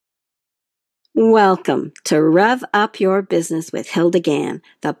Welcome to Rev Up Your Business with Hilda Gann,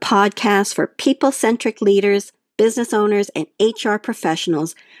 the podcast for people-centric leaders, business owners, and HR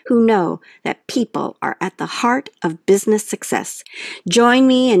professionals who know that people are at the heart of business success. Join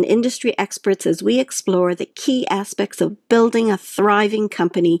me and industry experts as we explore the key aspects of building a thriving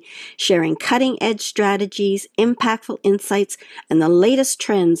company, sharing cutting-edge strategies, impactful insights, and the latest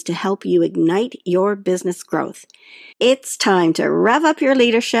trends to help you ignite your business growth. It's time to rev up your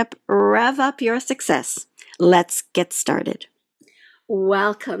leadership, rev up your success. Let's get started.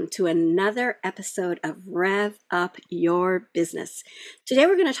 Welcome to another episode of Rev Up Your Business. Today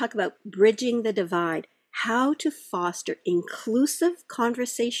we're going to talk about bridging the divide, how to foster inclusive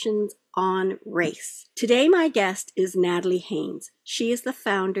conversations on race. Today my guest is Natalie Haynes. She is the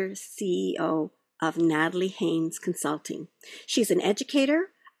founder, CEO of Natalie Haynes Consulting. She's an educator,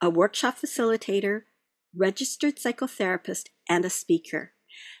 a workshop facilitator, registered psychotherapist, and a speaker.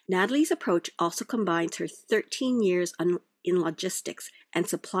 Natalie's approach also combines her 13 years in logistics and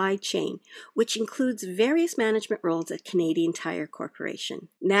supply chain, which includes various management roles at Canadian Tire Corporation.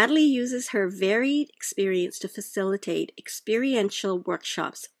 Natalie uses her varied experience to facilitate experiential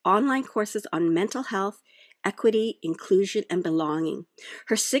workshops, online courses on mental health, equity, inclusion, and belonging.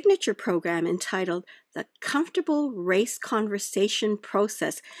 Her signature program, entitled The Comfortable Race Conversation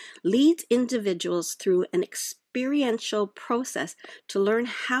Process, leads individuals through an experiential process to learn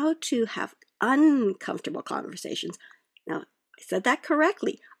how to have uncomfortable conversations. Now, I said that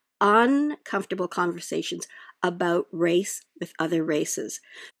correctly. Uncomfortable conversations about race with other races.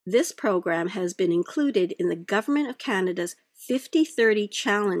 This program has been included in the Government of Canada's 50-30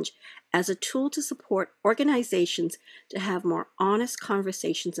 Challenge as a tool to support organizations to have more honest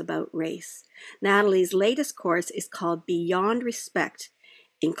conversations about race. Natalie's latest course is called Beyond Respect,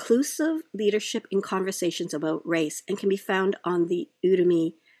 Inclusive Leadership in Conversations About Race, and can be found on the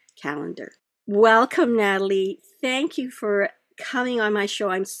Udemy calendar. Welcome, Natalie. Thank you for coming on my show.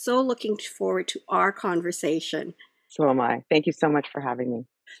 I'm so looking forward to our conversation. So am I. Thank you so much for having me.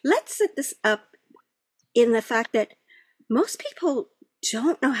 Let's set this up in the fact that most people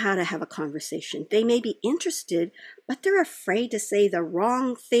don't know how to have a conversation. They may be interested, but they're afraid to say the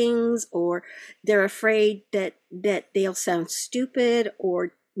wrong things, or they're afraid that they'll sound stupid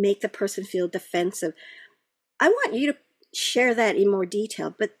or make the person feel defensive. I want you to share that in more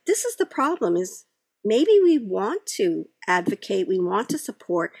detail, but this is the problem: is maybe we want to advocate, we want to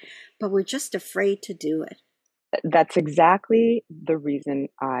support, but we're just afraid to do it. That's exactly the reason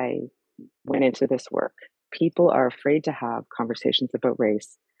I went into this work. People are afraid to have conversations about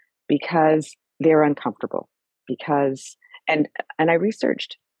race because they're uncomfortable. And I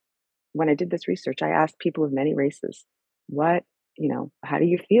researched, when I did this research, I asked people of many races, how do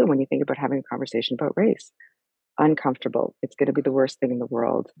you feel when you think about having a conversation about race? Uncomfortable. It's going to be the worst thing in the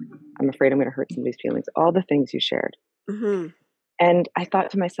world. I'm afraid I'm going to hurt somebody's feelings. All the things you shared. Mm-hmm. And I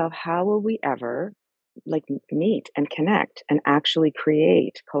thought to myself, how will we ever meet and connect and actually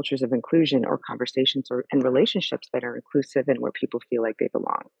create cultures of inclusion or conversations and relationships that are inclusive and where people feel like they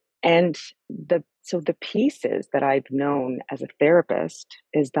belong? And the pieces that I've known as a therapist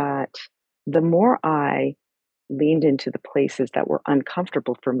is that the more I leaned into the places that were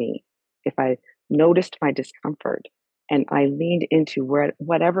uncomfortable for me, if I noticed my discomfort and I leaned into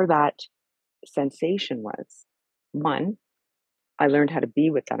whatever that sensation was, one, I learned how to be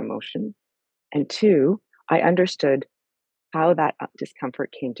with that emotion. And two, I understood how that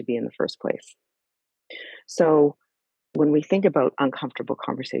discomfort came to be in the first place. So when we think about uncomfortable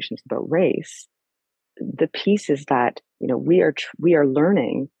conversations about race, the piece is that, we are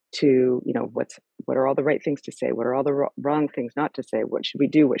learning to, what are all the right things to say? What are all the wrong things not to say? What should we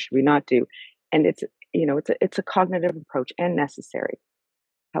do? What should we not do? And it's a cognitive approach and necessary.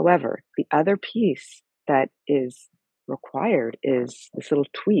 However, the other piece that is required is this little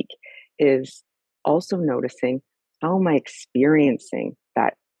tweak, is also noticing, how am I experiencing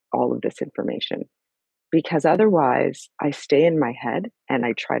all of this information? Because otherwise I stay in my head and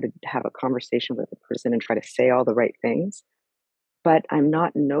I try to have a conversation with a person and try to say all the right things, but I'm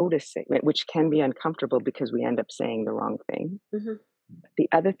not noticing it, which can be uncomfortable because we end up saying the wrong thing. Mm-hmm. The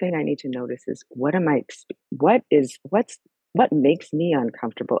other thing I need to notice is, what makes me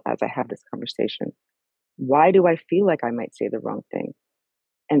uncomfortable as I have this conversation? Why do I feel like I might say the wrong thing?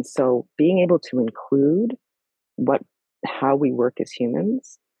 And so being able to include how we work as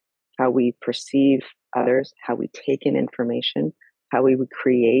humans, how we perceive others, how we take in information, how we would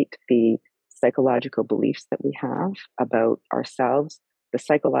create the psychological beliefs that we have about ourselves, the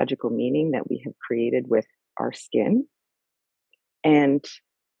psychological meaning that we have created with our skin, and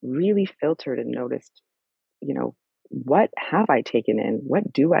really filtered and noticed, what have I taken in?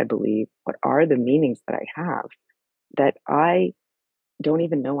 What do I believe? What are the meanings that I have that I don't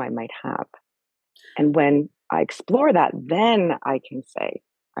even know I might have? And when I explore that, then I can say,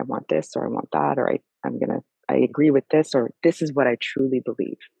 I want this, or I want that, or I agree with this, or this is what I truly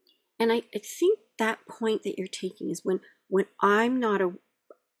believe. And I think that point that you're taking is when I'm not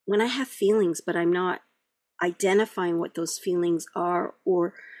when I have feelings, but I'm not identifying what those feelings are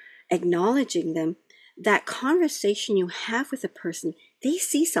or acknowledging them, that conversation you have with a person, they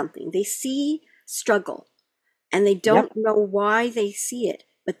see something, they see struggle, and they don't Yep. know why they see it,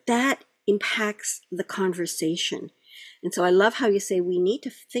 but that impacts the conversation. And so I love how you say we need to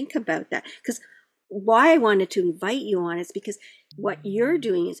think about that, because why I wanted to invite you on is because what you're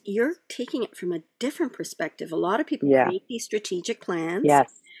doing is you're taking it from a different perspective. A lot of people Yeah. create these strategic plans,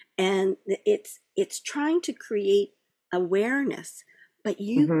 Yes. and it's trying to create awareness, but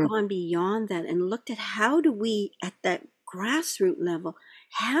you've Mm-hmm. gone beyond that and looked at how do we at that grassroots level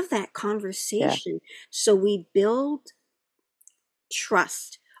have that Yeah. conversation so we build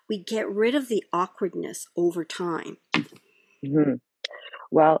trust, we get rid of the awkwardness over time. Mm-hmm.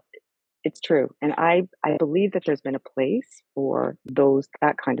 Well, it's true. And I believe that there's been a place for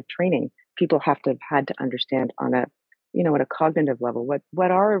that kind of training. People have to have had to understand on a, at a cognitive level, what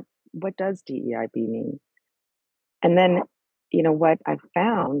does DEIB mean? And then, what I've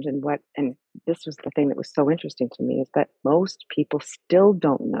found and this was the thing that was so interesting to me is that most people still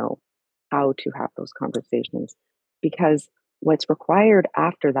don't know how to have those conversations because what's required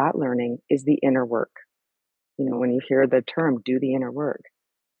after that learning is the inner work. When you hear the term do the inner work,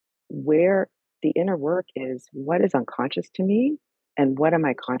 where the inner work is what is unconscious to me and what am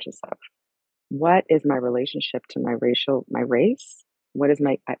I conscious of? What is my relationship to my race? What is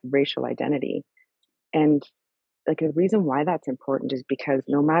my racial identity? And like the reason why that's important is because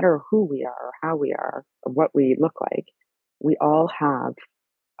no matter who we are or how we are or what we look like, we all have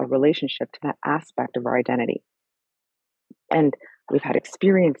a relationship to that aspect of our identity. And we've had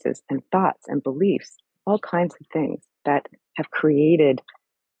experiences and thoughts and beliefs, all kinds of things that have created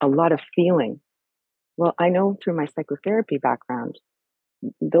a lot of feeling. Well, I know through my psychotherapy background,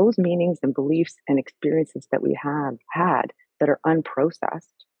 those meanings and beliefs and experiences that we have had that are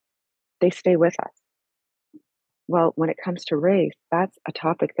unprocessed, they stay with us. Well, when it comes to race, that's a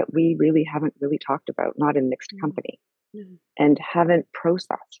topic that we really haven't really talked about, not in mixed company, Mm-hmm. and haven't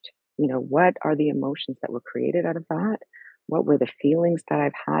processed. What are the emotions that were created out of that? What were the feelings that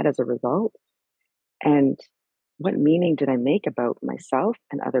I've had as a result? And what meaning did I make about myself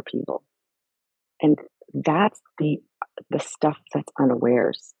and other people? And that's the stuff that's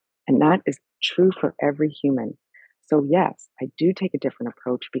unawares. And that is true for every human. So yes, I do take a different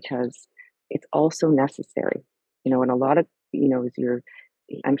approach because it's also necessary. And a lot of, as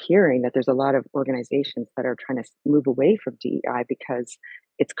I'm hearing that there's a lot of organizations that are trying to move away from DEI because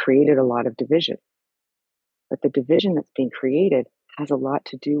it's created a lot of division. But the division that's being created has a lot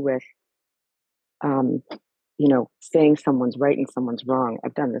to do with um, saying someone's right and someone's wrong.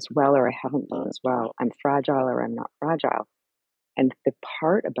 I've done this well or I haven't done this well. I'm fragile or I'm not fragile. And the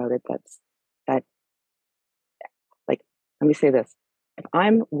part about it that, like, let me say this. If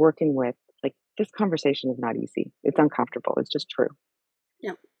I'm working with, like, this conversation is not easy. It's uncomfortable. It's just true.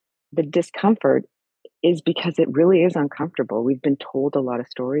 Yep. The discomfort is because it really is uncomfortable. We've been told a lot of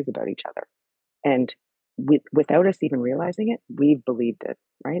stories about each other. And without us even realizing it, we've believed it,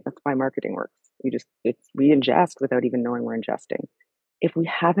 right? That's why marketing works. We ingest without even knowing we're ingesting. If we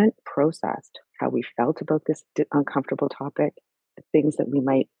haven't processed how we felt about this uncomfortable topic, the things that we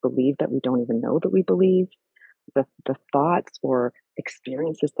might believe that we don't even know that we believe, the thoughts or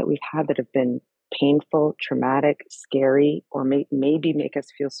experiences that we've had that have been painful, traumatic, scary, or maybe make us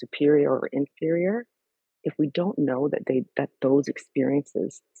feel superior or inferior, if we don't know that those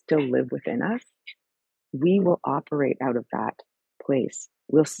experiences still live within us, we will operate out of that place.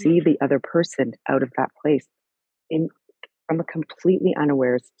 We'll see the other person out of that place from a completely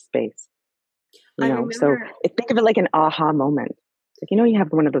unaware space. I So remember, think of it like an aha moment. Like, you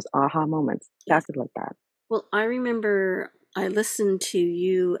have one of those aha moments. yes. That's it, like that. Well, I remember I listened to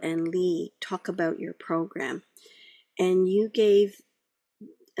you and Lee talk about your program, and you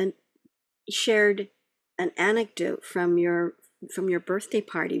shared an anecdote from your birthday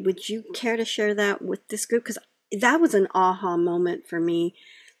party. Would you care to share that with this group? Because that was an aha moment for me,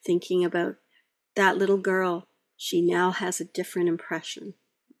 thinking about that little girl. She now has a different impression.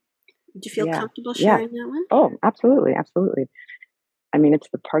 Would you feel Yeah. comfortable Yeah. sharing that one? Oh, absolutely. Absolutely. I mean, it's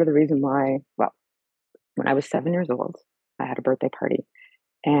the part of the reason why, well, when I was 7 years old, I had a birthday party.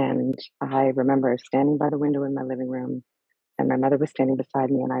 And I remember standing by the window in my living room, and my mother was standing beside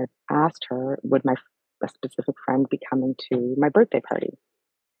me. And I asked her, a specific friend be coming to my birthday party.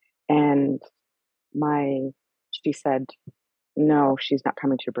 And she said, no, she's not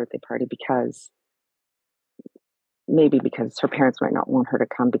coming to your birthday party because maybe because her parents might not want her to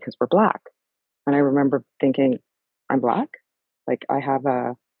come because we're Black. And I remember thinking, I'm Black? Like I have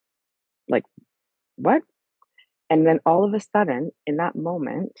like, what? And then all of a sudden, in that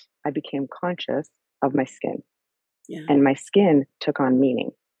moment, I became conscious of my skin. Yeah. And my skin took on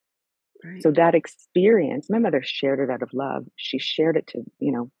meaning. Right. So that experience, my mother shared it out of love. She shared it to,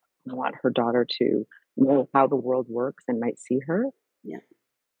 want her daughter to know how the world works and might see her. Yeah.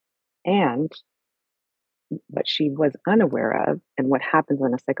 And what she was unaware of, and what happens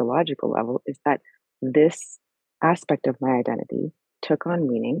on a psychological level, is that this aspect of my identity took on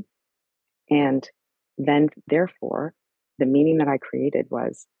meaning. And then, therefore, the meaning that I created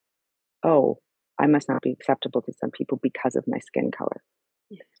was, oh, I must not be acceptable to some people because of my skin color.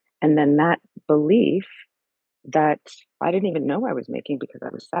 Yeah. And then that belief that I didn't even know I was making because I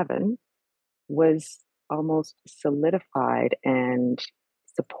was 7 was almost solidified and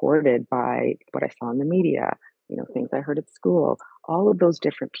supported by what I saw in the media, things I heard at school. All of those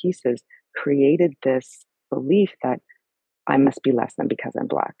different pieces created this belief that I must be less than because I'm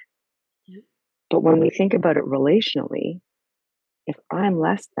Black. Yeah. But when we think about it relationally, if I'm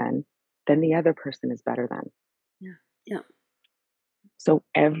less than, then the other person is better than. Yeah. Yeah. So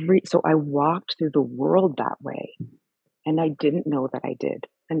I walked through the world that way, and I didn't know that I did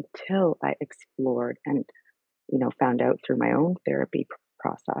until I explored and, found out through my own therapy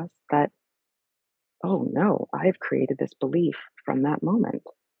process that, oh no, I've created this belief from that moment.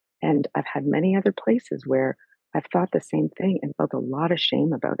 And I've had many other places where I've thought the same thing and felt a lot of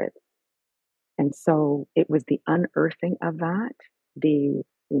shame about it. And so it was the unearthing of that, the,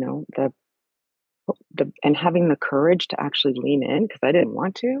 and having the courage to actually lean in, because I didn't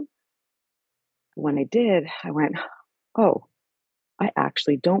want to. When I did, I went, oh, I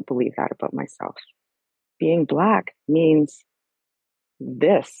actually don't believe that about myself. Being Black means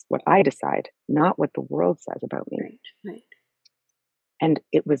this, what I decide, not what the world says about me. Right. Right. And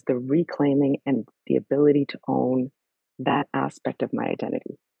it was the reclaiming and the ability to own that aspect of my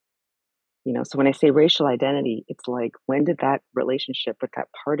identity. So when I say racial identity, it's like, when did that relationship with that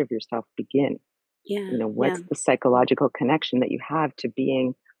part of yourself begin? Yeah. What's the psychological connection that you have to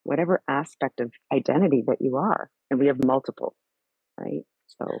being whatever aspect of identity that you are? And we have multiple, right?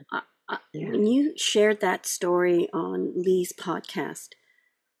 So when you shared that story on Lee's podcast,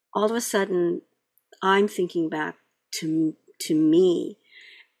 all of a sudden I'm thinking back to me.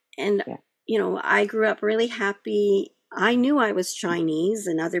 And, I grew up really happy. I knew I was Chinese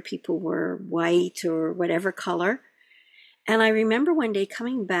and other people were white or whatever color. And I remember one day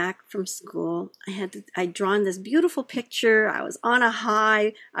coming back from school, I'd drawn this beautiful picture. I was on a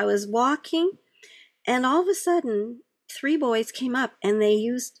high. I was walking, and all of a sudden 3 boys came up and they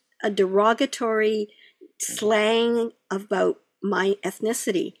used a derogatory slang about my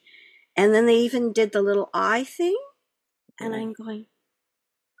ethnicity. And then they even did the little eye thing. And I'm going,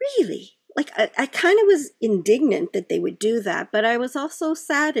 really? Like, I kind of was indignant that they would do that, but I was also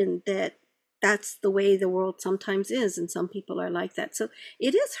saddened that that's the way the world sometimes is, and some people are like that. So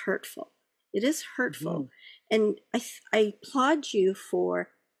it is hurtful. It is hurtful. Mm-hmm. And I applaud you for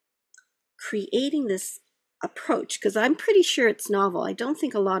creating this approach, because I'm pretty sure it's novel. I don't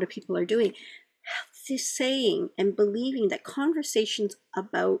think a lot of people are doing this, saying and believing that conversations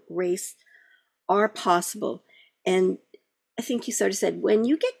about race are possible. And I think you sort of said, when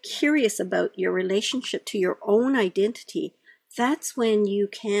you get curious about your relationship to your own identity, that's when you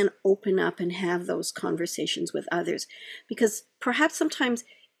can open up and have those conversations with others. Because perhaps sometimes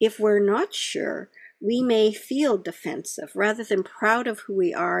if we're not sure, we may feel defensive rather than proud of who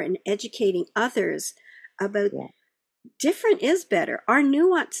we are and educating others about different is better. Our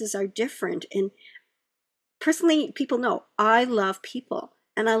nuances are different. And personally, people know I love people.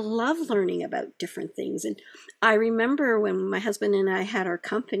 And I love learning about different things. And I remember when my husband and I had our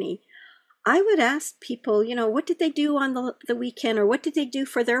company, I would ask people, what did they do on the weekend, or what did they do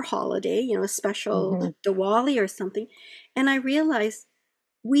for their holiday, a special Diwali or something. And I realized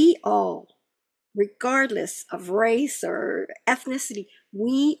we all, regardless of race or ethnicity,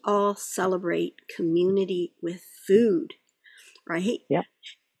 we all celebrate community with food, right? Yep.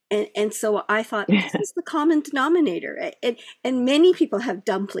 And so I thought, this is the common denominator. And many people have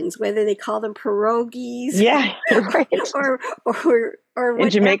dumplings, whether they call them pierogies Yeah, right. or In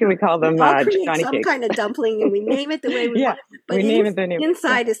Jamaica, whatever. we call them We all create Johnny some cakes. kind of dumpling and we name it the way we Yeah, want it. But we name it the name.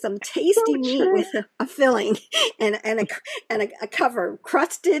 inside is some tasty So meat true. with a filling and a cover,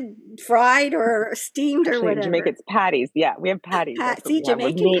 crusted, fried, or steamed, or Actually, in whatever. Jamaica, it's patties. Yeah, we have patties. That's what we have.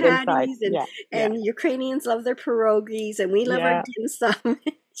 With Jamaican meat inside. patties and Yeah. Ukrainians love their pierogies and we love our dim sum.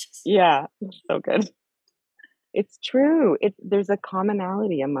 Yeah, so good. It's true. There's a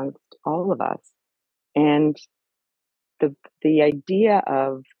commonality amongst all of us. And the idea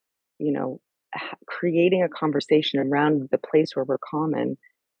of, creating a conversation around the place where we're common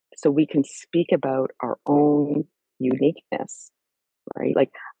so we can speak about our own uniqueness, right?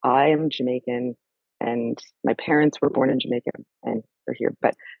 Like, I am Jamaican and my parents were born in Jamaica and they're here,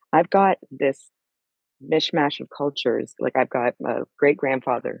 but I've got this mishmash of cultures. Like, I've got a great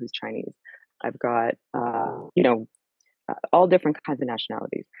grandfather who's Chinese. I've got, all different kinds of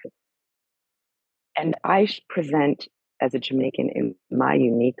nationalities. And I present as a Jamaican in my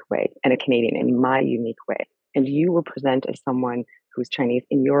unique way and a Canadian in my unique way. And you will present as someone who's Chinese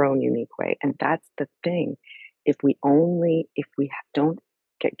in your own unique way. And that's the thing. If we don't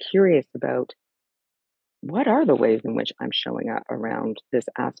get curious about what are the ways in which I'm showing up around this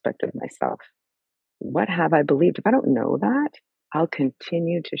aspect of myself, what have I believed? If I don't know that, I'll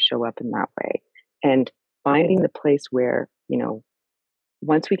continue to show up in that way. And finding the place where,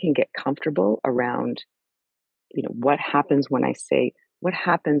 once we can get comfortable around, what happens when what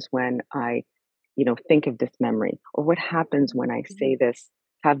happens when I, think of this memory, or what happens when I say this,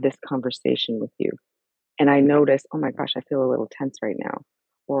 have this conversation with you. And I notice, oh my gosh, I feel a little tense right now.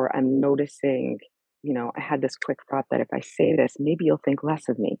 Or I'm noticing, I had this quick thought that if I say this, maybe you'll think less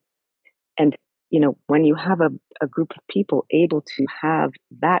of me. And, when you have a group of people able to have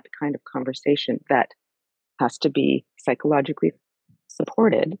that kind of conversation that has to be psychologically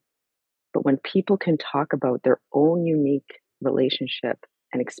supported, but when people can talk about their own unique relationship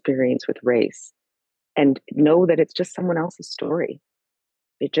and experience with race and know that it's just someone else's story,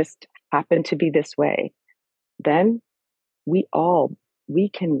 it just happened to be this way, then we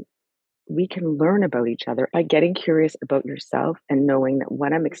can learn about each other by getting curious about yourself and knowing that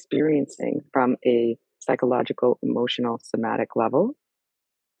what I'm experiencing from a psychological, emotional, somatic level,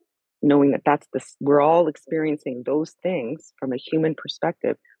 knowing that we're all experiencing those things from a human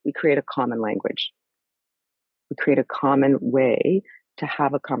perspective, we create a common language. We create a common way to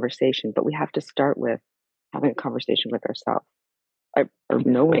have a conversation, but we have to start with having a conversation with ourselves, or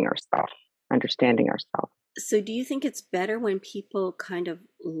knowing ourselves, understanding ourselves. So do you think it's better when people kind of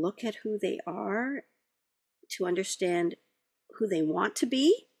look at who they are to understand who they want to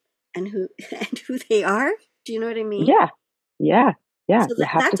be and who they are? Do you know what I mean? Yeah. So You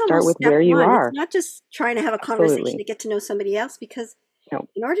have to that's start almost with step where you one. are. It's not just trying to have a conversation Absolutely. to get to know somebody else, because No.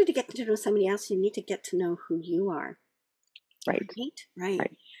 in order to get to know somebody else, you need to get to know who you are.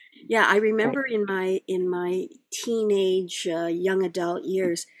 Right. Yeah, I remember in my teenage, young adult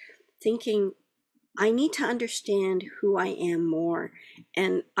years thinking, I need to understand who I am more.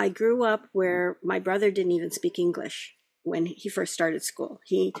 And I grew up where my brother didn't even speak English when he first started school.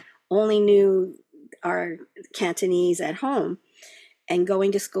 He only knew our Cantonese at home. And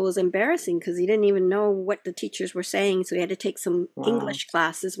going to school was embarrassing because he didn't even know what the teachers were saying. So he had to take some English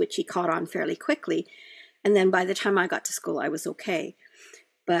classes, which he caught on fairly quickly. And then by the time I got to school, I was okay.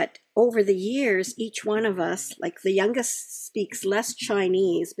 But over the years, each one of us, like the youngest speaks less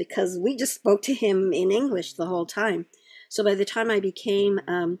Chinese because we just spoke to him in English the whole time. So by the time I became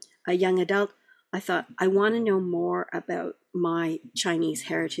a young adult, I thought, I want to know more about my Chinese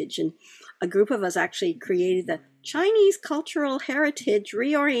heritage. And a group of us actually created the Chinese Cultural Heritage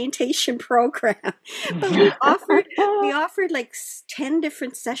Reorientation Program. But we offered like 10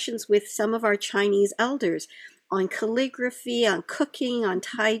 different sessions with some of our Chinese elders on calligraphy, on cooking, on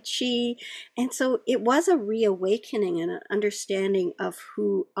Tai Chi. And so it was a reawakening and an understanding of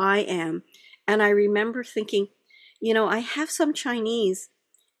who I am. And I remember thinking, I have some Chinese,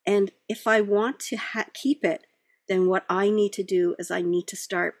 and if I want to keep it, then what I need to do is I need to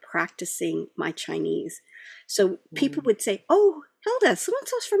start practicing my Chinese. So people would say, oh, Hilda,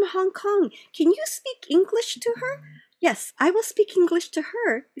 so-and-so's from Hong Kong. Can you speak English to her? Yes, I will speak English to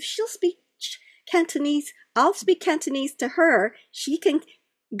her. If she'll speak Cantonese, I'll speak Cantonese to her. She can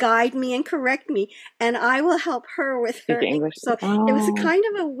guide me and correct me, and I will help her with her English. So it was a kind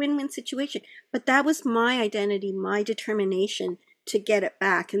of a win-win situation. But that was my identity, my determination to get it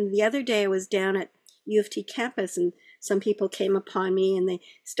back. And the other day I was down at U of T campus, and some people came upon me and they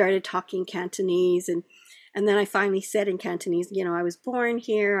started talking Cantonese, and And then I finally said in Cantonese, you know, I was born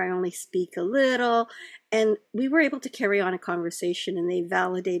here, I only speak a little. And we were able to carry on a conversation, and they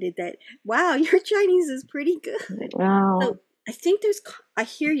validated that, wow, your Chinese is pretty good. Well, So I think I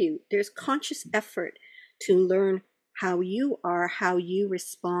hear you, there's conscious effort to learn how you are, how you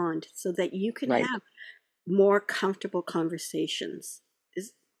respond, so that you can right. have more comfortable conversations.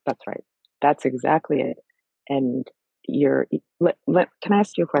 That's right. That's exactly it. And can I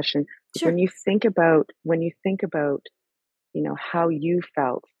ask you a question? Sure. When you think about, how you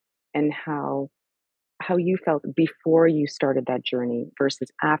felt and how you felt before you started that journey versus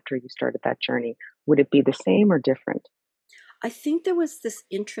after you started that journey, would it be the same or different? I think there was this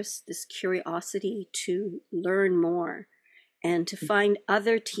interest, this curiosity to learn more and to find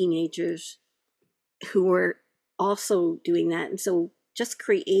other teenagers who were also doing that. And so just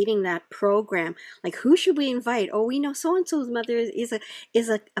creating that program, like, who should we invite? Oh, we know so and so's mother is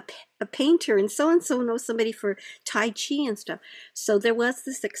a painter, and so knows somebody for Tai Chi and stuff. So there was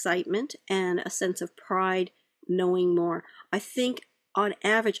this excitement and a sense of pride knowing more. I think on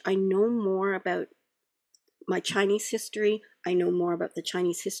average, I know more about my Chinese history. I know more about the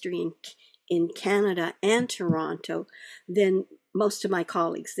Chinese history in Canada and Toronto than most of my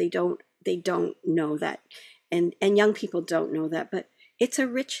colleagues. They don't know that, and young people don't know that. But it's a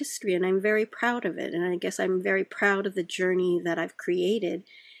rich history, and I'm very proud of it. And I guess I'm very proud of the journey that I've created.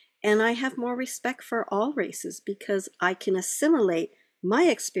 And I have more respect for all races because I can assimilate my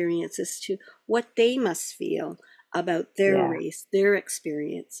experiences to what they must feel about their Yeah, race, their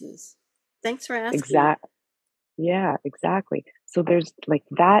experiences. Thanks for asking me. exact. Yeah, exactly. So there's like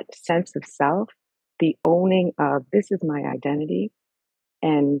that sense of self, the owning of this is my identity,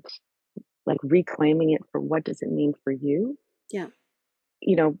 and like reclaiming it for what does it mean for you. Yeah.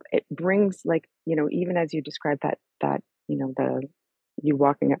 It brings like, even as you describe that, the you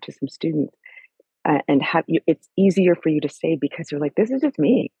walking up to some students, and have you, it's easier for you to say because you're like, this is just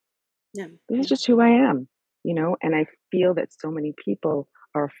me. Yeah. This is Yeah. just who I am, and I feel that so many people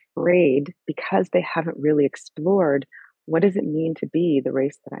are afraid because they haven't really explored what does it mean to be the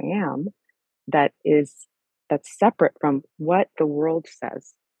race that I am, that is that's separate from what the world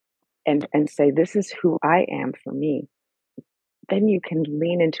says, and say this is who I am for me. Then you can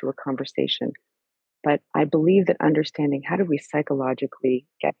lean into a conversation. But I believe that understanding how do we psychologically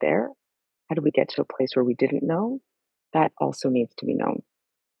get there? How do we get to a place where we didn't know? That also needs to be known.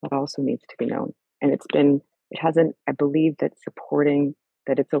 That also needs to be known. And it hasn't, I believe that supporting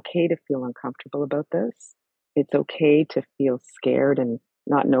that it's okay to feel uncomfortable about this. It's okay to feel scared and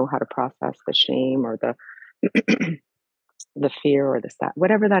not know how to process the shame or the the fear or the sad,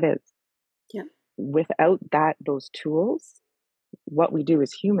 whatever that is. Yeah. Without those tools, what we do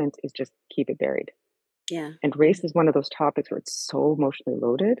as humans is just keep it buried. Yeah. And race is one of those topics where it's so emotionally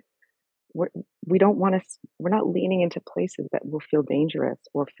loaded. We're, we don't want to, we're not leaning into places that will feel dangerous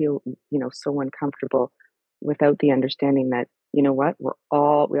or feel, so uncomfortable without the understanding that, you know what,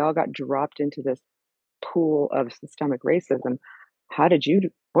 we all got dropped into this pool of systemic racism. What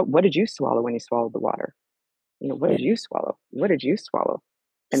did you swallow when you swallowed the water? What Yeah. did you swallow? What did you swallow?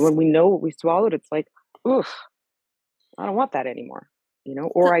 And when we know what we swallowed, it's like, oof, I don't want that anymore,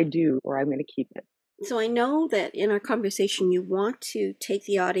 or So, I do, or I'm going to keep it. so I know that in our conversation, you want to take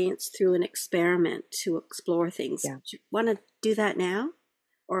the audience through an experiment to explore things. Yeah. Do you want to do that now?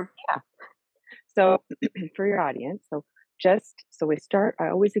 Or, Yeah. So for your audience, so we start, I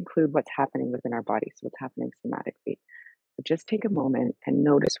always include what's happening within our bodies, what's happening somatically. So just take a moment and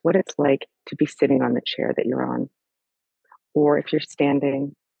notice what it's like to be sitting on the chair that you're on. Or if you're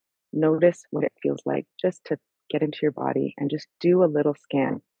standing, notice what it feels like just to get into your body and just do a little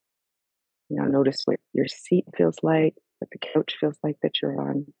scan. Notice what your seat feels like, what the couch feels like that you're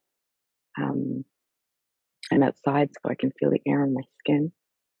on. Um, I'm outside, so I can feel the air on my skin.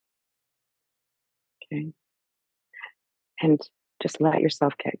 Okay. And just let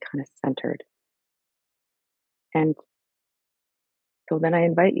yourself get kind of centered. And so then I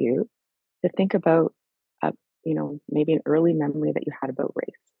invite you to think about, maybe an early memory that you had about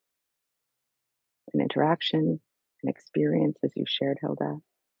race, an interaction, an experience as you shared, Hilda.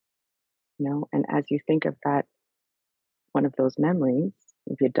 And as you think of that, one of those memories,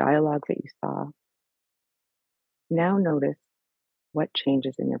 maybe a dialogue that you saw, now notice what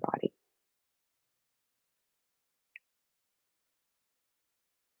changes in your body.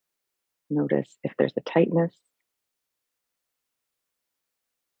 Notice if there's a tightness.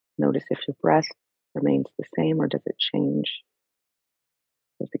 Notice if your breath remains the same or does it change?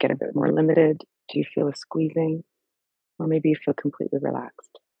 Does it get a bit more limited? Do you feel a squeezing? Or maybe you feel completely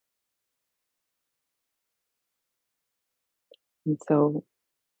relaxed. And so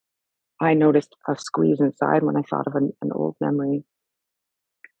I noticed a squeeze inside when I thought of an old memory.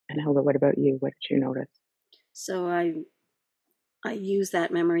 And Hilda, what about you? What did you notice? So I use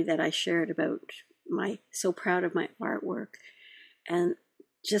that memory that I shared about so proud of my artwork, and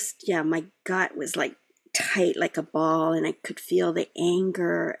just, yeah, my gut was like tight like a ball, and I could feel the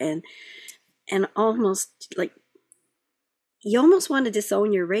anger and almost like you almost want to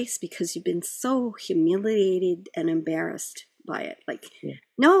disown your race because you've been so humiliated and embarrassed by it. Like, Yeah.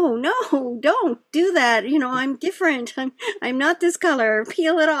 no, don't do that. I'm different. I'm not this color.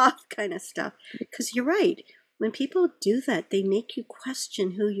 Peel it off, kind of stuff. Because you're right. When people do that, they make you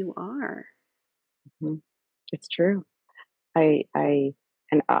question who you are. Mm-hmm. It's true. I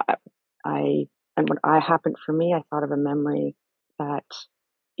and when I happened for me, I thought of a memory that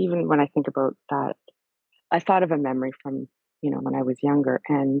even when I think about that, I thought of a memory from, when I was younger,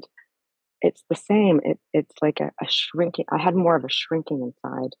 and it's the same. It's like a shrinking. I had more of a shrinking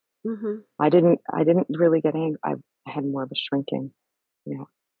inside. Mm-hmm. I didn't really get angry. I had more of a shrinking. Yeah.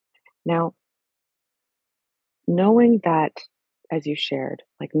 Now, knowing that, as you shared,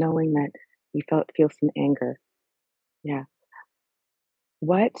 like knowing that you feel some anger. Yeah.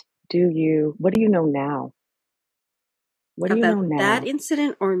 What what do you know now? What do you About know that now?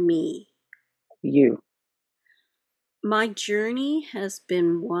 incident or me? You. My journey has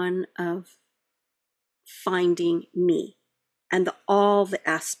been one of finding me and all the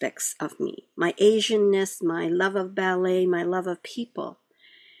aspects of me, my Asianness, my love of ballet, my love of people.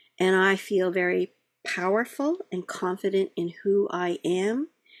 And I feel very powerful and confident in who I am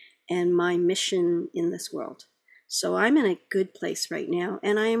and my mission in this world. So I'm in a good place right now,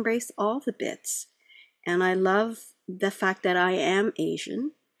 and I embrace all the bits. And I love the fact that I am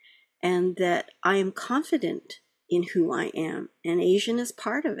Asian and that I am confident in who I am, and Asian is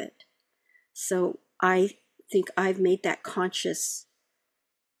part of it. So I think I've made that conscious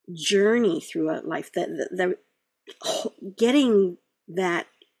journey throughout life, that the getting that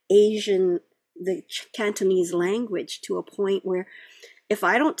the Cantonese language to a point where if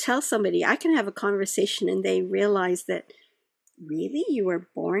I don't tell somebody, I can have a conversation and they realize that, really, you were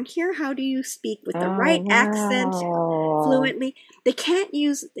born here? How do you speak with the Oh, right accent wow. fluently? They can't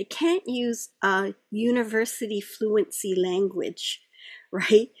use university fluency language,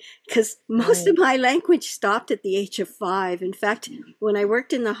 right? Because most of my language stopped at the age of 5. In fact, when I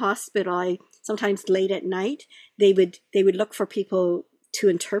worked in the hospital, sometimes late at night, they would look for people to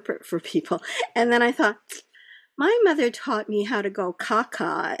interpret for people. And then I thought, my mother taught me how to go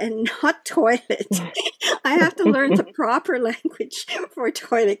caca and not toilet. I have to learn the proper language for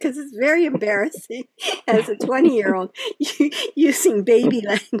toilet because it's very embarrassing as a 20-year-old using baby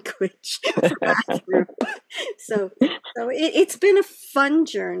language for bathroom. So it's been a fun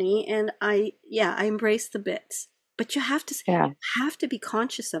journey, and I embrace the bits. But you have to be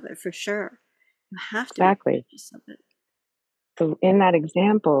conscious of it for sure. You have to be Exactly. conscious of it. So in that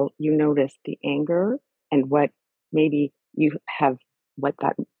example, you notice the anger and what maybe you have, what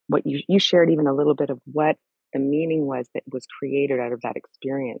you shared even a little bit of what the meaning was that was created out of that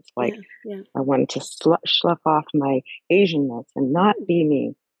experience. Like, Yeah. I wanted to slough off my Asianness and not be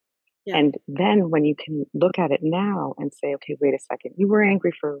me. Yeah. And then when you can look at it now and say, okay, wait a second, you were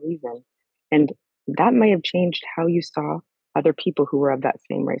angry for a reason. And that may have changed how you saw other people who were of that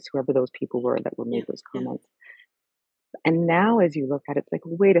same race, whoever those people were that were made those comments. And now as you look at it, it's like,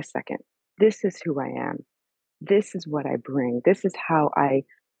 wait a second, this is who I am. This is what I bring. This is how I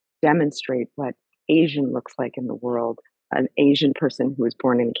demonstrate what Asian looks like in the world. An Asian person who was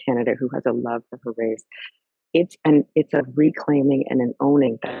born in Canada who has a love for her race. It's a reclaiming and an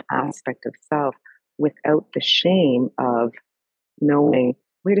owning that aspect of self without the shame of knowing,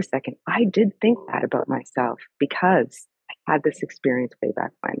 wait a second, I did think that about myself because I had this experience way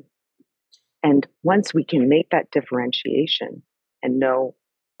back when. And once we can make that differentiation and know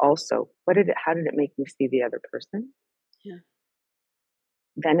also how did it make me see the other person? Yeah.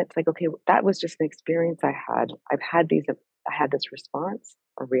 Then it's like, okay, that was just an experience I had. I had this response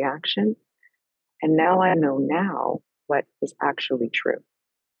or reaction. And now I know now what is actually true.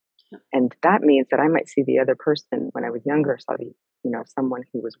 Yeah. And that means that I might see the other person when I was younger, someone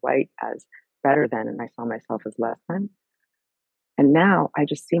who was white as better than, and I saw myself as less than. And now I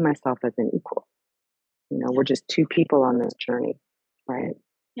just see myself as an equal. We're just two people on this journey, right?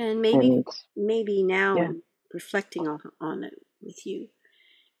 And maybe now, yeah. reflecting on it with you,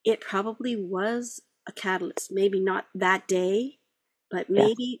 it probably was a catalyst. Maybe not that day, but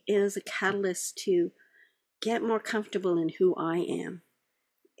maybe it is a catalyst to get more comfortable in who I am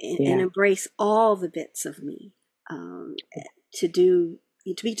and embrace all the bits of me. To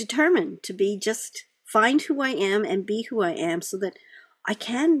be determined, to be just find who I am and be who I am, so that I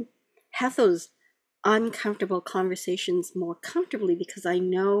can have those uncomfortable conversations more comfortably because I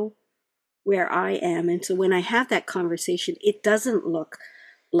know where I am. And so when I have that conversation, it doesn't look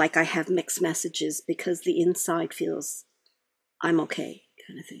like I have mixed messages because the inside feels I'm okay,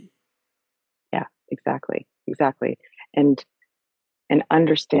 kind of thing. Yeah, exactly. Exactly. And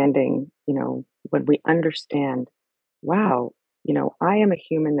understanding, when we understand, wow, I am a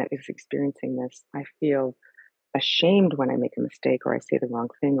human that is experiencing this. I feel ashamed when I make a mistake or I say the wrong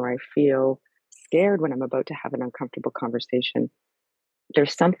thing, or I feel scared when I'm about to have an uncomfortable conversation.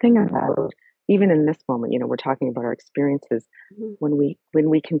 There's something about, even in this moment, we're talking about our experiences. Mm-hmm. When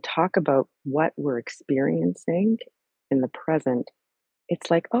we can talk about what we're experiencing in the present, it's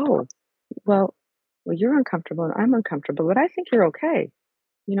like, oh, well, you're uncomfortable and I'm uncomfortable, but I think you're okay.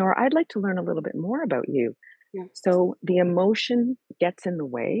 Or I'd like to learn a little bit more about you. Yeah. So the emotion gets in the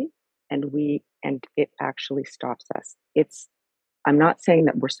way, and it actually stops us. I'm not saying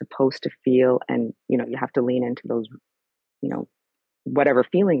that we're supposed to feel, and you have to lean into those, whatever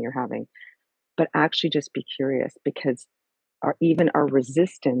feeling you're having, but actually just be curious, because even our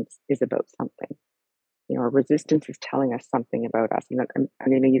resistance is about something. Our resistance is telling us something about us. And I'm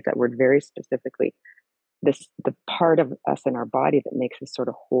going to use that word very specifically. The part of us in our body that makes us sort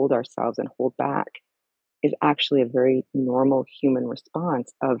of hold ourselves and hold back is actually a very normal human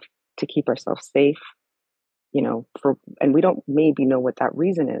response to keep ourselves safe, and we don't maybe know what that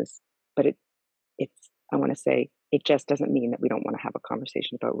reason is, but I want to say, it just doesn't mean that we don't want to have a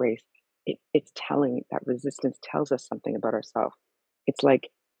conversation about race. It's telling, that resistance tells us something about ourselves. It's like,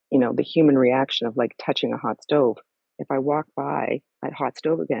 the human reaction of like touching a hot stove. If I walk by that hot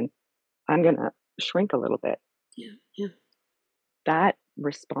stove again, I'm going to shrink a little bit. Yeah. Yeah. That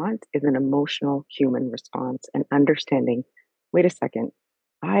response is an emotional human response, and understanding, wait a second,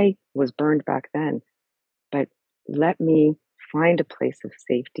 I was burned back then, but let me find a place of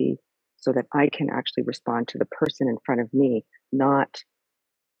safety so that I can actually respond to the person in front of me, not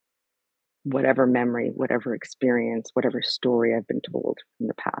whatever memory, whatever experience, whatever story I've been told from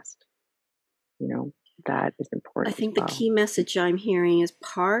the past. That is I important as think the well. key message I'm hearing is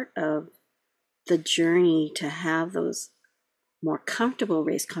part of the journey to have those more comfortable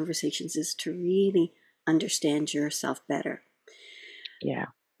race conversations is to really understand yourself better. Yeah.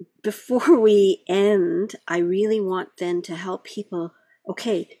 Before we end, I really want then to help people.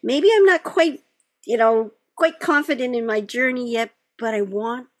 Okay, maybe I'm not quite confident in my journey yet, but I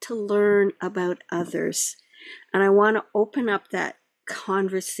want to learn about others and I want to open up that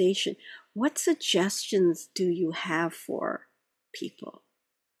conversation. What suggestions do you have for people?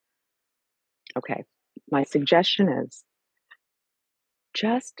 Okay. My suggestion is,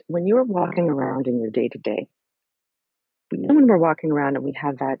 just when you're walking around in your day to day, when we're walking around and we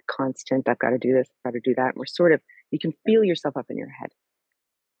have that constant, I've got to do this, I've got to do that, and you can feel yourself up in your head.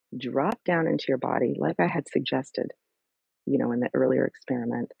 Drop down into your body, like I had suggested, in the earlier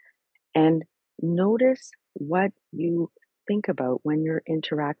experiment, and notice what you think about when you're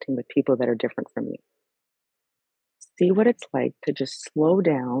interacting with people that are different from you. See what it's like to just slow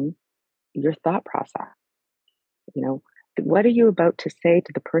down your thought process. What are you about to say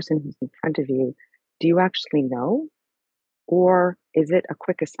to the person who's in front of you? Do you actually know? Or is it a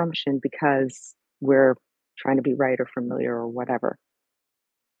quick assumption because we're trying to be right or familiar or whatever?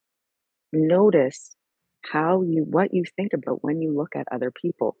 Notice what you think about when you look at other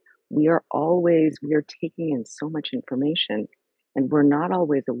people. We are taking in so much information, and we're not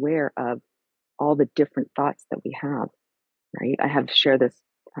always aware of all the different thoughts that we have, right? I have shared this,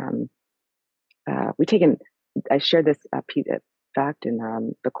 I shared this fact in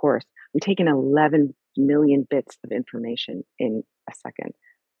the course. We take in 11 million bits of information in a second,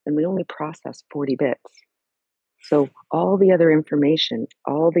 and we only process 40 bits. So all the other information,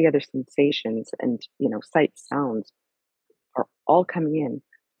 all the other sensations, and sights, sounds are all coming in,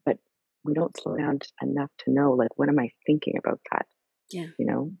 but we don't slow down enough to know, like, what am I thinking about that? Yeah.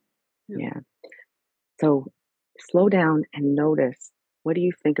 Yeah. So slow down and notice, what do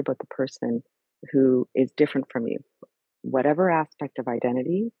you think about the person who is different from you? Whatever aspect of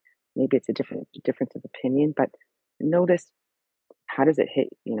identity, maybe it's a difference of opinion, but notice, how does it hit?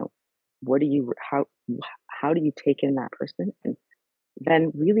 What do you how do you take in that person, and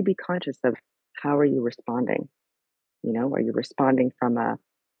then really be conscious of, how are you responding? Are you responding from an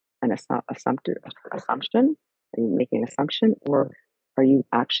assumption? Are you making an assumption, or are you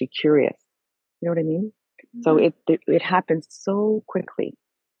actually curious? You know what I mean? Mm-hmm. So it happens so quickly.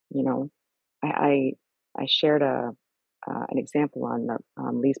 I shared an example on the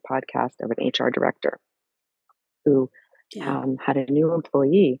Lee's podcast of an HR director who had a new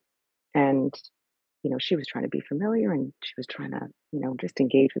employee, and she was trying to be familiar and she was trying to, just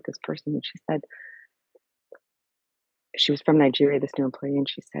engage with this person. And she said, she was from Nigeria, this new employee, and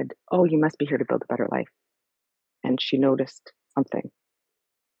she said, "Oh, you must be here to build a better life." And she noticed something.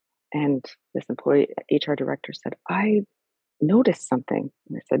 And this employee, HR director said, "I noticed something."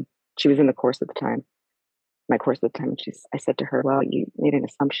 And I said, she was in the course at the time, my course at the time. And I said to her, "Well, you made an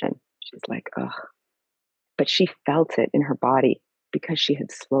assumption." She's like, "Ugh." But she felt it in her body because she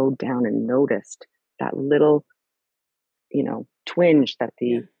had slowed down and noticed that little, twinge that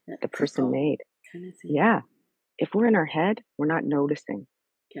the person made. kind of thing. Yeah. If we're in our head, we're not noticing.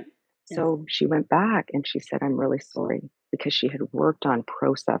 Yeah. So she went back and she said, "I'm really sorry," because she had worked on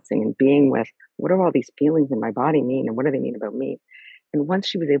processing and being with, what do all these feelings in my body mean and what do they mean about me? And once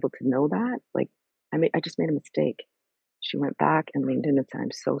she was able to know that, like, I just made a mistake. She went back and leaned in and said,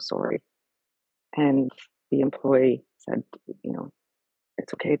 "I'm so sorry." And the employee said,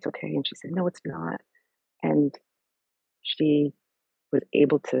 "It's okay, it's okay." And she said, "No, it's not." And she was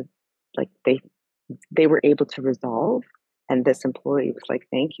able to, like, they were able to resolve. And this employee was like,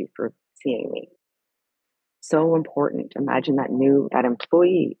 "Thank you for seeing me." So important. Imagine that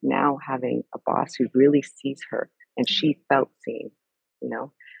employee now having a boss who really sees her and she felt seen, you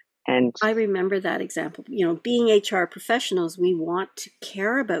know? And I remember that example. Being HR professionals, we want to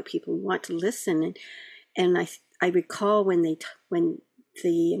care about people, we want to listen, and I recall when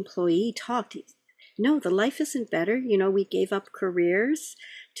the employee talked. No, the life isn't better. We gave up careers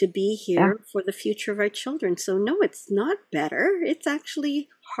to be yeah, here for the future of our children. So no, it's not better. It's actually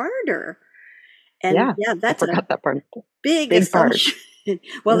harder. And yeah, yeah, I that's a forgot that part. big Big part. assumption. It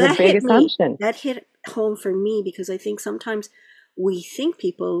Well, was a that big hit me. assumption. That hit home for me because I think sometimes we think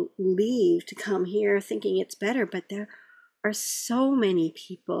people leave to come here thinking it's better, but there are so many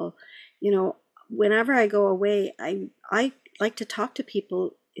people. Whenever I go away, I like to talk to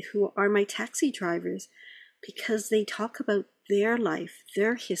people who are my taxi drivers because they talk about their life,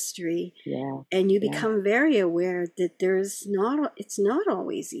 their history, Yeah, and you yeah, become very aware that it's not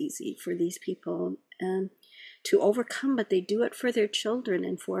always easy for these people to overcome, but they do it for their children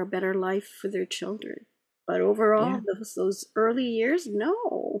and for a better life for their children. But overall, yeah. those early years,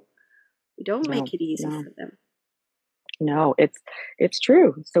 no, we don't No, make it easy no, for them. no. It's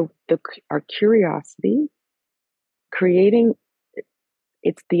true. So our curiosity, creating,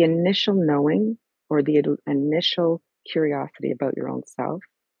 it's the initial knowing or the initial curiosity about your own self,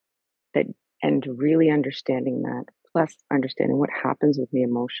 that, and really understanding that, plus understanding what happens with me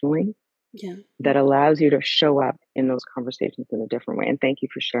emotionally, Yeah. that allows you to show up in those conversations in a different way. And thank you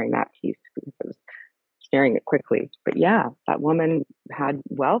for sharing that piece, because I was sharing it quickly. But yeah, that woman had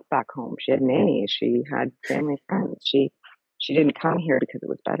wealth back home. She had nannies. She had family friends. She didn't come here because it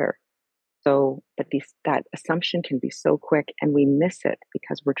was better. So, but that assumption can be so quick, and we miss it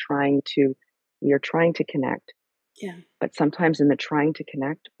because we are trying to connect. Yeah. But sometimes in the trying to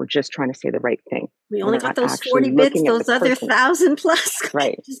connect, we're just trying to say the right thing. We We're only got not those actually 40 bits, looking at the those other person. 1,000 plus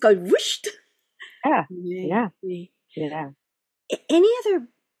Right. just go whooshed. Yeah. Yay. Yeah. Yeah. Any other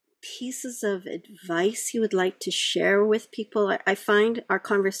pieces of advice you would like to share with people? I find our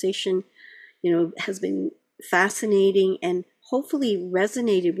conversation, has been fascinating and hopefully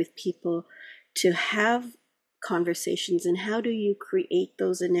resonated with people to have conversations. And how do you create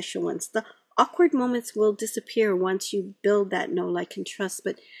those initial ones? The awkward moments will disappear once you build that know, like, and trust.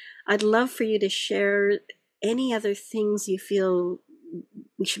 But I'd love for you to share any other things you feel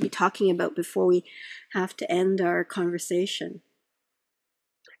we should be talking about before we have to end our conversation.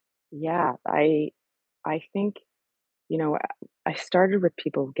 Yeah. I think, you know, I started with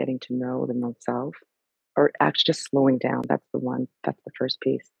people getting to know themselves, or actually just slowing down. That's the one. That's the first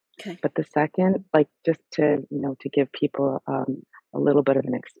piece. Okay. But the second, like, just to, to give people a little bit of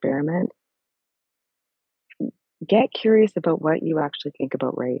an experiment, get curious about what you actually think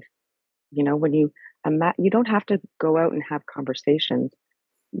about race. When you don't have to go out and have conversations.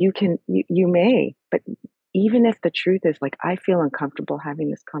 You may, but even if the truth is, like, I feel uncomfortable having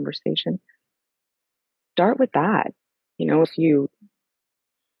this conversation, start with that. If you,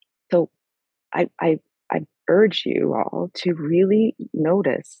 so I urge you all to really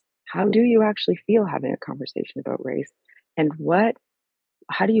notice, how do you actually feel having a conversation about race, and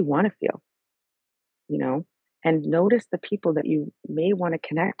how do you want to feel, you know, and notice the people that you may want to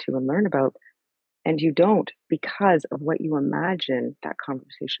connect to and learn about, and you don't, because of what you imagine that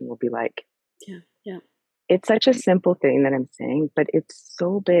conversation will be like. Yeah. Yeah. It's such a simple thing that I'm saying, but it's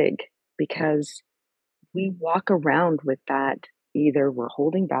so big, because we walk around with that. Either we're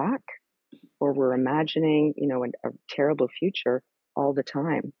holding back, or we're imagining, a terrible future all the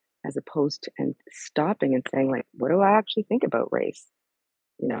time, as opposed to and stopping and saying, like, what do I actually think about race?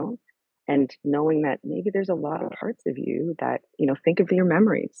 You know, And knowing that maybe there's a lot of parts of you that, think of your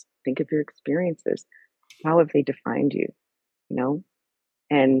memories, think of your experiences. How have they defined you? You know,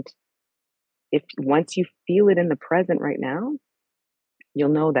 and if once you feel it in the present right now, you'll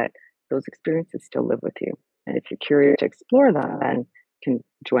know that those experiences still live with you. And if you're curious to explore them, then can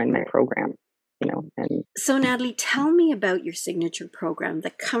join my program, and So, Natalie, tell me about your signature program, the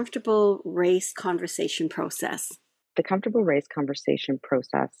Comfortable Race Conversation Process. the Comfortable Race Conversation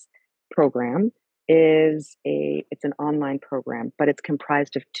Process program it's an online program, but it's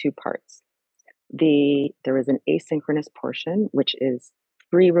comprised of two parts. There is an asynchronous portion, which is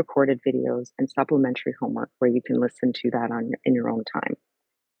pre-recorded videos and supplementary homework where you can listen to that in your own time.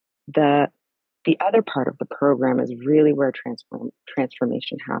 The other part of the program is really where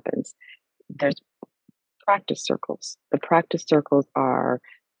transformation happens. There's practice circles. The practice circles are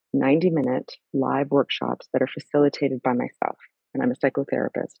 90-minute live workshops that are facilitated by myself, and I'm a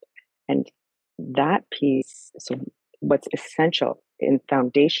psychotherapist. And that piece, so what's essential and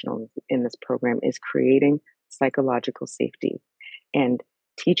foundational in this program is creating psychological safety and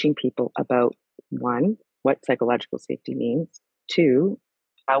teaching people about, one, what psychological safety means, two,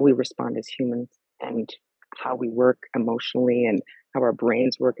 how we respond as humans and how we work emotionally and how our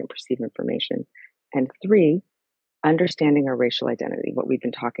brains work and perceive information, and three, understanding our racial identity, what we've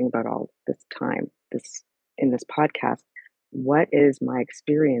been talking about all this time, in this podcast. What is my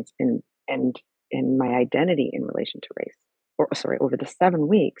experience and my identity in relation to race? Over the 7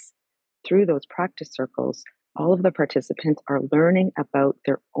 weeks, through those practice circles, all of the participants are learning about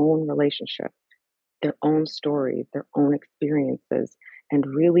their own relationship, their own stories, their own experiences, and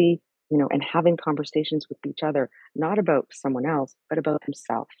really, and having conversations with each other, not about someone else, but about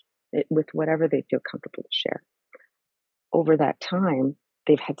themselves, with whatever they feel comfortable to share. Over that time,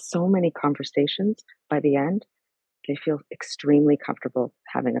 they've had so many conversations. By the end, they feel extremely comfortable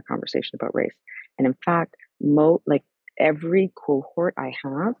having a conversation about race. And in fact, like every cohort I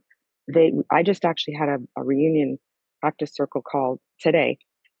have, I just actually had a reunion practice circle call today,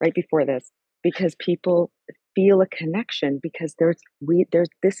 right before this, because people feel a connection because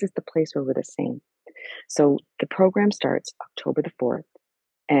this is the place where we're the same. So the program starts October the 4th,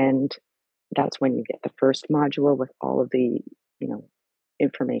 and that's when you get the first module with all of the,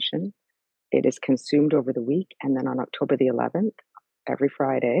 information. It is consumed over the week. And then on October the 11th, every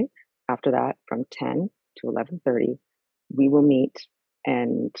Friday after that, from 10 to 11:30, we will meet.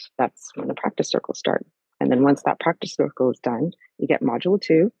 And that's when the practice circles start. And then once that practice circle is done, you get module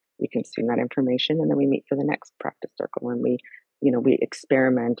 2, you consume that information, and then we meet for the next practice circle. And we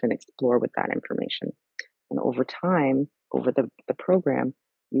experiment and explore with that information. And over time, over the program,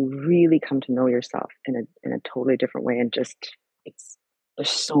 you really come to know yourself in a totally different way. And there's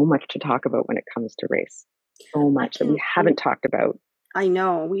so much to talk about when it comes to race. So much that we haven't talked about. I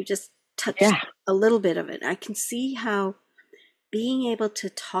know. We've just touched a little bit of it. I can see how being able to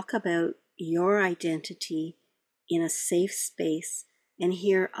talk about your identity in a safe space and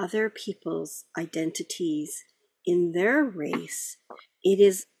hear other people's identities in their race, it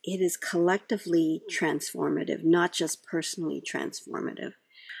is collectively transformative, not just personally transformative.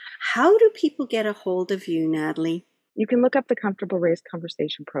 How do people get a hold of you, Natalie? You can look up the Comfortable Race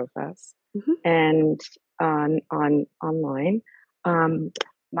Conversation Process, and online.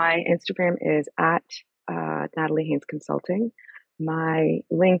 My Instagram is at Natalie Haynes Consulting. My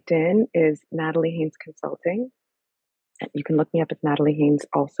LinkedIn is Natalie Haynes Consulting. You can look me up as Natalie Haynes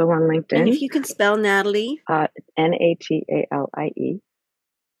also on LinkedIn. And if you can spell Natalie. Natalie.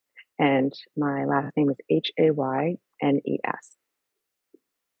 And my last name is Haynes.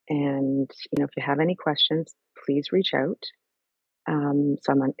 And, if you have any questions, please reach out. So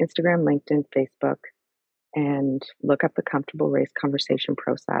I'm on Instagram, LinkedIn, Facebook, and look up the Comfortable Race Conversation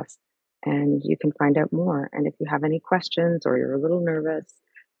Process, and you can find out more. And if you have any questions or you're a little nervous,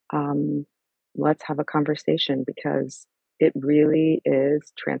 let's have a conversation, because it really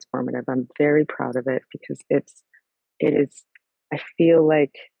is transformative. I'm very proud of it because it is, I feel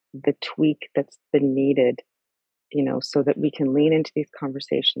like the tweak that's been needed, so that we can lean into these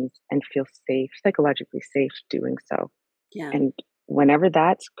conversations and feel safe, psychologically safe doing so. Yeah. And whenever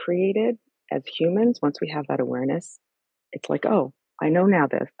that's created as humans, once we have that awareness, it's like, oh, I know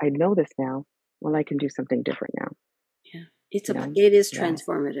this now. Well, I can do something different now. Yeah. It is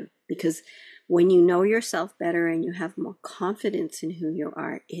transformative, because when you know yourself better and you have more confidence in who you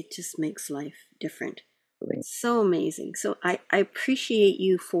are, it just makes life different. So amazing. So I appreciate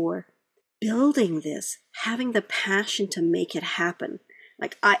you for building this, having the passion to make it happen.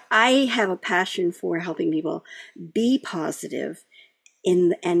 Like I have a passion for helping people be positive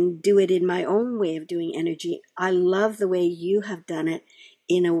and do it in my own way of doing energy. I love the way you have done it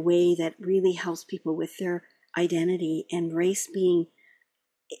in a way that really helps people with their identity, and race being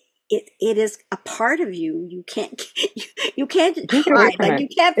it is a part of you. You can't you can't Get away hide, from like it. you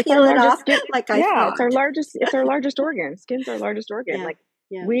can't It's peel our it off largest skin. like I Yeah, thought. it's our largest organ. Skin's our largest organ. Yeah, Like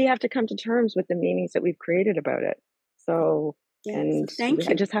yeah, we have to come to terms with the meanings that we've created about it. So, yeah. and So thank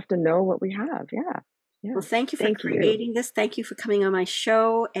I you. just have to know what we have. Yeah. Yeah. Well, thank you for Thank you. creating this. Thank you for coming on my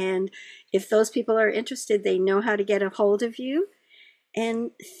show. And if those people are interested, they know how to get a hold of you.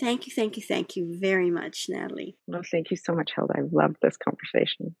 And thank you very much, Natalie. Well, thank you so much, Hilda. I loved this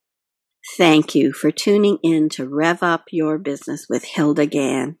conversation. Thank you for tuning in to Rev Up Your Business with Hilda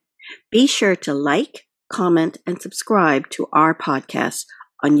Gann. Be sure to like, comment, and subscribe to our podcast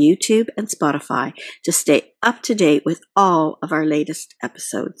on YouTube and Spotify to stay up to date with all of our latest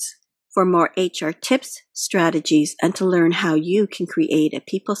episodes. For more HR tips, strategies, and to learn how you can create a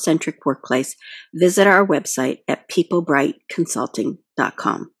people-centric workplace, visit our website at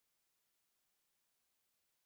peoplebrightconsulting.com.